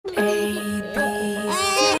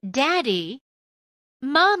Daddy,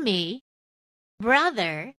 Mommy,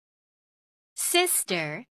 brother,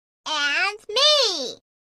 sister, and me.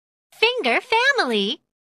 Finger family.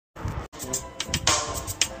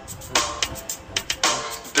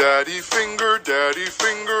 Daddy finger,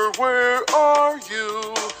 where are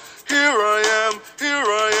you? Here I am,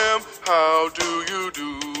 how do you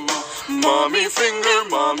do? Mommy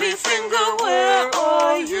finger, where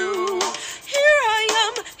are you? Here I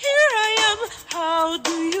am, how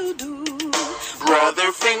do you do?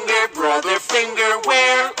 Brother finger,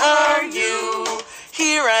 where are you?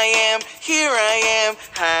 Here I am,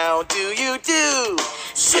 how do you do?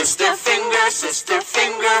 Sister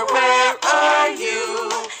finger, where are you?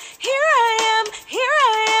 Here I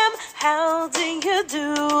am, how do you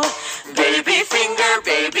do? Baby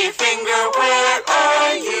finger, where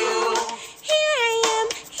are you? Here I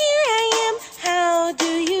am, how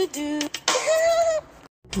do you do?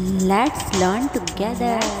 Let's learn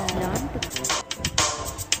together.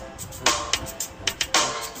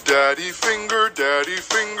 Daddy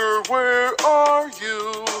finger, where are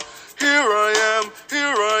you? Here I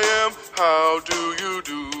am, how do you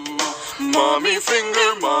do? Mommy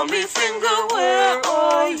finger, where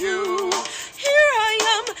are you? Here I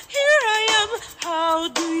am, how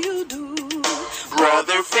do you do?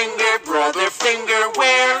 Brother finger,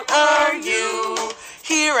 where are you?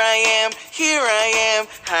 Here I am,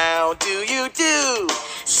 how do you do?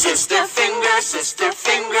 Sister finger,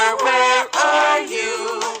 where are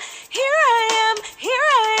you? Here I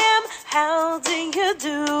am, how do you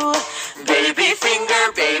do? Baby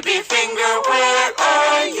finger, where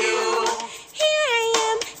are you?